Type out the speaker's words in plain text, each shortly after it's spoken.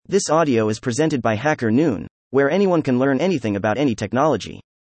This audio is presented by Hacker Noon, where anyone can learn anything about any technology.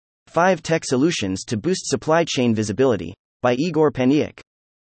 5 Tech Solutions to Boost Supply Chain Visibility, by Igor Paniuk.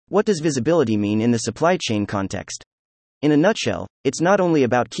 What does visibility mean in the supply chain context? In a nutshell, it's not only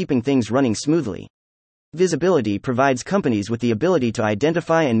about keeping things running smoothly. Visibility provides companies with the ability to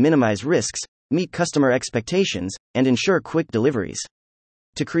identify and minimize risks, meet customer expectations, and ensure quick deliveries.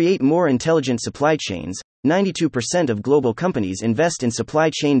 To create more intelligent supply chains, 92% of global companies invest in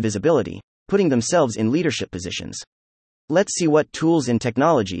supply chain visibility, putting themselves in leadership positions. Let's see what tools and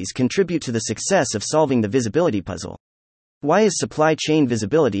technologies contribute to the success of solving the visibility puzzle. Why is supply chain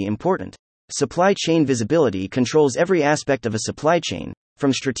visibility important? Supply chain visibility controls every aspect of a supply chain,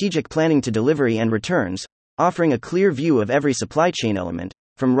 from strategic planning to delivery and returns, offering a clear view of every supply chain element,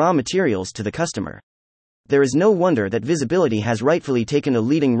 from raw materials to the customer. There is no wonder that visibility has rightfully taken a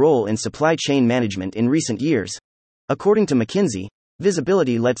leading role in supply chain management in recent years. According to McKinsey,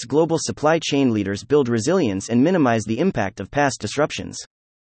 visibility lets global supply chain leaders build resilience and minimize the impact of past disruptions.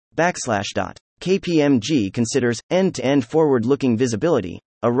 KPMG considers end-to-end forward-looking visibility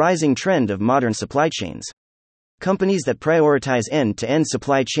a rising trend of modern supply chains. Companies that prioritize end-to-end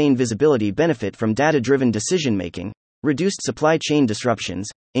supply chain visibility benefit from data-driven decision-making, reduced supply chain disruptions,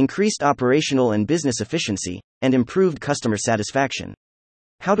 increased operational and business efficiency, and improved customer satisfaction.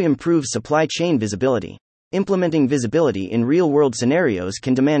 How to improve supply chain visibility? Implementing visibility in real-world scenarios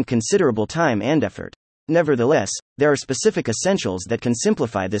can demand considerable time and effort. Nevertheless, there are specific essentials that can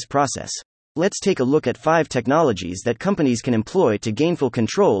simplify this process. Let's take a look at 5 technologies that companies can employ to gain full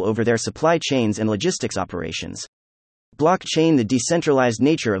control over their supply chains and logistics operations. Blockchain. The decentralized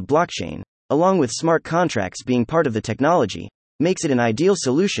nature of blockchain, along with smart contracts being part of the technology, makes it an ideal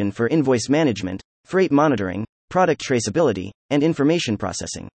solution for invoice management, freight monitoring, product traceability, and information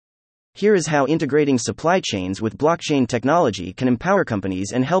processing. Here is how integrating supply chains with blockchain technology can empower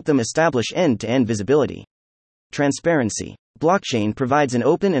companies and help them establish end-to-end visibility. Transparency. Blockchain provides an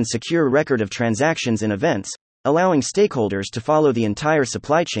open and secure record of transactions and events, allowing stakeholders to follow the entire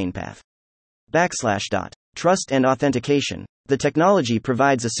supply chain path. Trust and authentication. The technology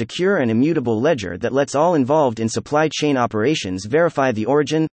provides a secure and immutable ledger that lets all involved in supply chain operations verify the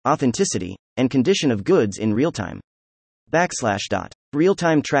origin, authenticity, and condition of goods in real time.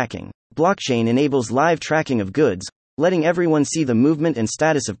 Real-time tracking. Blockchain enables live tracking of goods, letting everyone see the movement and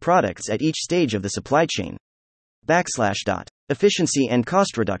status of products at each stage of the supply chain. Efficiency and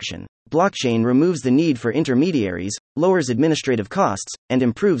cost reduction. Blockchain removes the need for intermediaries, lowers administrative costs, and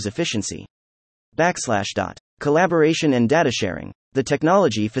improves efficiency. Collaboration and data sharing. The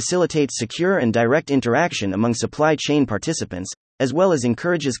technology facilitates secure and direct interaction among supply chain participants, as well as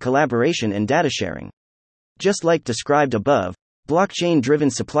encourages collaboration and data sharing. Just like described above,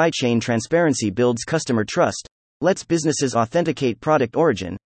 blockchain-driven supply chain transparency builds customer trust, lets businesses authenticate product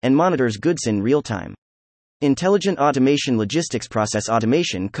origin, and monitors goods in real time. Intelligent automation. Logistics process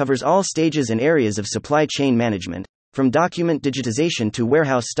automation covers all stages and areas of supply chain management, from document digitization to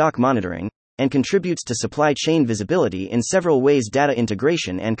warehouse stock monitoring, and contributes to supply chain visibility in several ways: data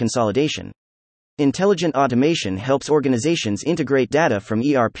integration and consolidation. Intelligent automation helps organizations integrate data from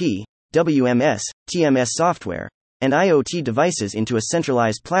ERP, WMS, TMS software, and IoT devices into a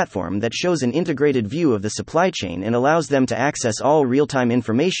centralized platform that shows an integrated view of the supply chain and allows them to access all real-time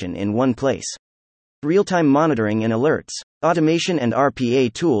information in one place. Real-time monitoring and alerts. Automation and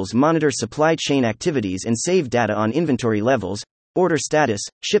RPA tools monitor supply chain activities and save data on inventory levels, order status,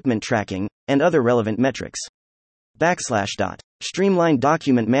 shipment tracking, and other relevant metrics. Streamline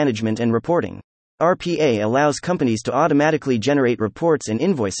document management and reporting. RPA allows companies to automatically generate reports and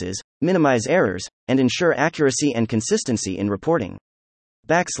invoices, minimize errors, and ensure accuracy and consistency in reporting.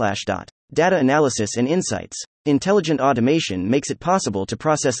 Data analysis and insights. Intelligent automation makes it possible to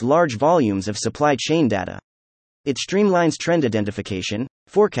process large volumes of supply chain data. It streamlines trend identification,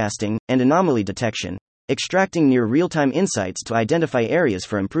 forecasting, and anomaly detection, extracting near real-time insights to identify areas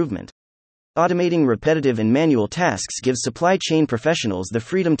for improvement. Automating repetitive and manual tasks gives supply chain professionals the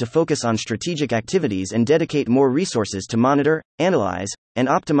freedom to focus on strategic activities and dedicate more resources to monitor, analyze, and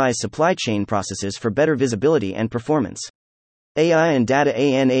optimize supply chain processes for better visibility and performance. AI and data.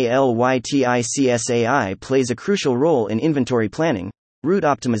 Analytics. AI plays a crucial role in inventory planning, route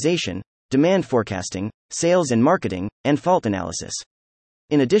optimization, demand forecasting, sales and marketing, and fault analysis.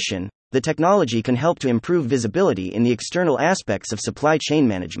 In addition, the technology can help to improve visibility in the external aspects of supply chain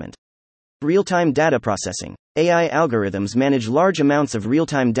management. Real-time data processing. AI algorithms manage large amounts of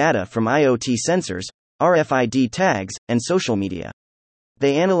real-time data from IoT sensors, RFID tags, and social media.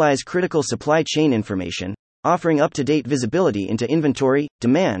 They analyze critical supply chain information, offering up-to-date visibility into inventory,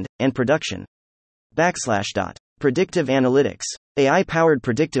 demand, and production. Predictive analytics. AI-powered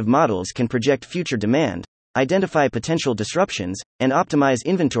predictive models can project future demand, identify potential disruptions, and optimize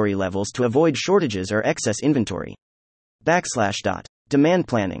inventory levels to avoid shortages or excess inventory. Demand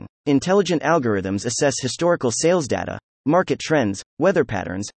planning. Intelligent algorithms assess historical sales data, market trends, weather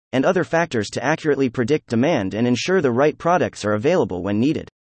patterns, and other factors to accurately predict demand and ensure the right products are available when needed.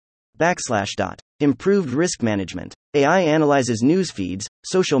 Improved risk management. AI analyzes news feeds,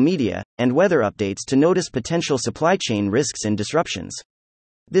 social media, and weather updates to notice potential supply chain risks and disruptions.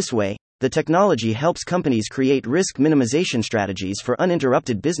 This way, the technology helps companies create risk minimization strategies for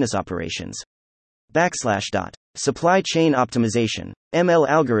uninterrupted business operations. Supply chain optimization. ML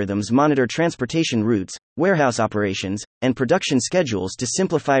algorithms monitor transportation routes, warehouse operations, and production schedules to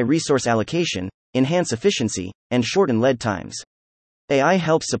simplify resource allocation, enhance efficiency, and shorten lead times. AI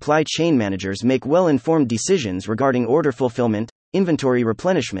helps supply chain managers make well-informed decisions regarding order fulfillment, inventory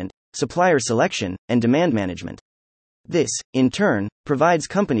replenishment, supplier selection, and demand management. This, in turn, provides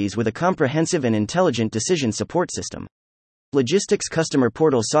companies with a comprehensive and intelligent decision support system. Logistics customer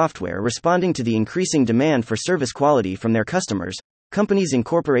portal software. Responding to the increasing demand for service quality from their customers, companies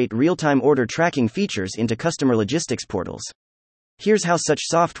incorporate real-time order tracking features into customer logistics portals. Here's how such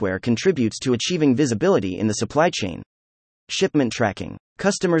software contributes to achieving visibility in the supply chain. Shipment tracking.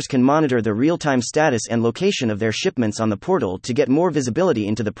 Customers can monitor the real-time status and location of their shipments on the portal to get more visibility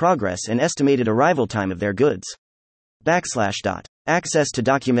into the progress and estimated arrival time of their goods. Access to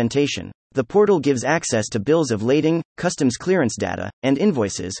documentation. The portal gives access to bills of lading, customs clearance data, and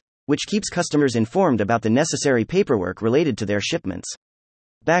invoices, which keeps customers informed about the necessary paperwork related to their shipments.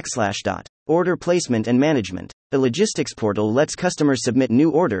 Order placement and management. The logistics portal lets customers submit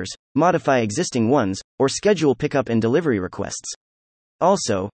new orders, modify existing ones, or schedule pickup and delivery requests.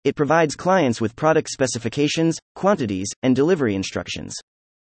 Also, it provides clients with product specifications, quantities, and delivery instructions.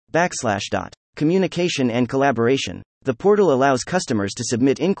 Communication and collaboration. The portal allows customers to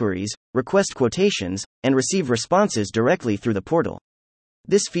submit inquiries, request quotations, and receive responses directly through the portal.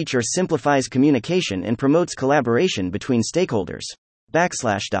 This feature simplifies communication and promotes collaboration between stakeholders.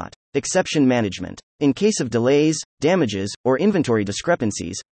 Exception management. In case of delays, damages, or inventory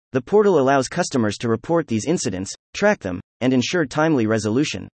discrepancies, the portal allows customers to report these incidents, track them, and ensure timely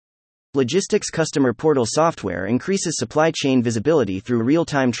resolution. Logistics customer portal software increases supply chain visibility through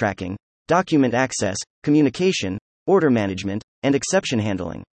real-time tracking, document access, communication, order management, and exception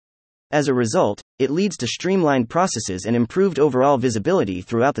handling. As a result, it leads to streamlined processes and improved overall visibility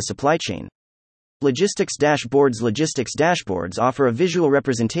throughout the supply chain. Logistics dashboards offer a visual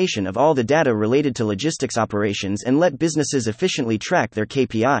representation of all the data related to logistics operations and let businesses efficiently track their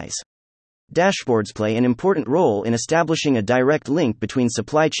KPIs. Dashboards play an important role in establishing a direct link between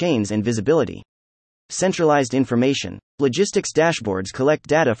supply chains and visibility. Centralized information. Logistics dashboards collect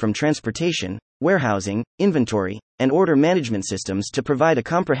data from transportation, warehousing, inventory, and order management systems to provide a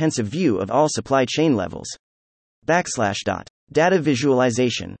comprehensive view of all supply chain levels. Data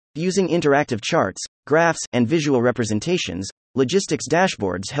visualization. Using interactive charts, graphs, and visual representations, logistics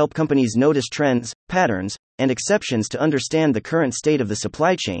dashboards help companies notice trends, patterns, and exceptions to understand the current state of the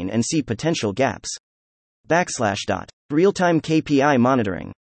supply chain and see potential gaps. Real-time KPI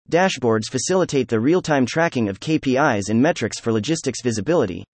monitoring. Dashboards facilitate the real-time tracking of KPIs and metrics for logistics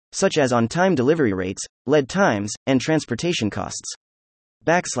visibility, such as on-time delivery rates, lead times, and transportation costs.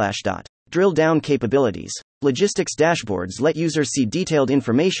 Drill down capabilities. Logistics dashboards let users see detailed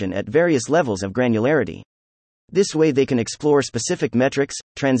information at various levels of granularity. This way they can explore specific metrics,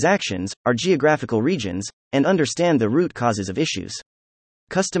 transactions, or geographical regions, and understand the root causes of issues.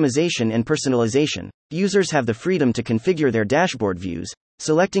 Customization and personalization. Users have the freedom to configure their dashboard views,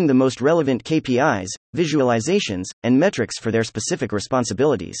 selecting the most relevant KPIs, visualizations, and metrics for their specific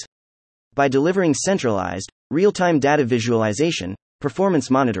responsibilities. By delivering centralized, real-time data visualization, performance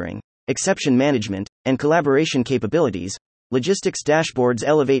monitoring, exception management, and collaboration capabilities, logistics dashboards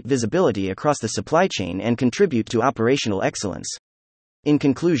elevate visibility across the supply chain and contribute to operational excellence. In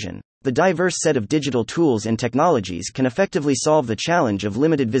conclusion, the diverse set of digital tools and technologies can effectively solve the challenge of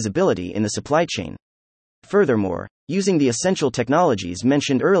limited visibility in the supply chain. Furthermore, using the essential technologies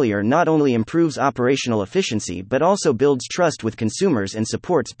mentioned earlier not only improves operational efficiency but also builds trust with consumers and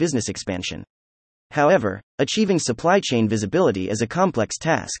supports business expansion. However, achieving supply chain visibility is a complex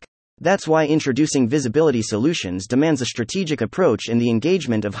task. That's why introducing visibility solutions demands a strategic approach and the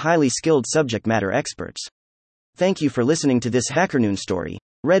engagement of highly skilled subject matter experts. Thank you for listening to this HackerNoon story,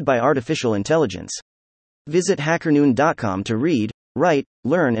 read by Artificial Intelligence. Visit hackernoon.com to read, write,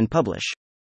 learn, and publish.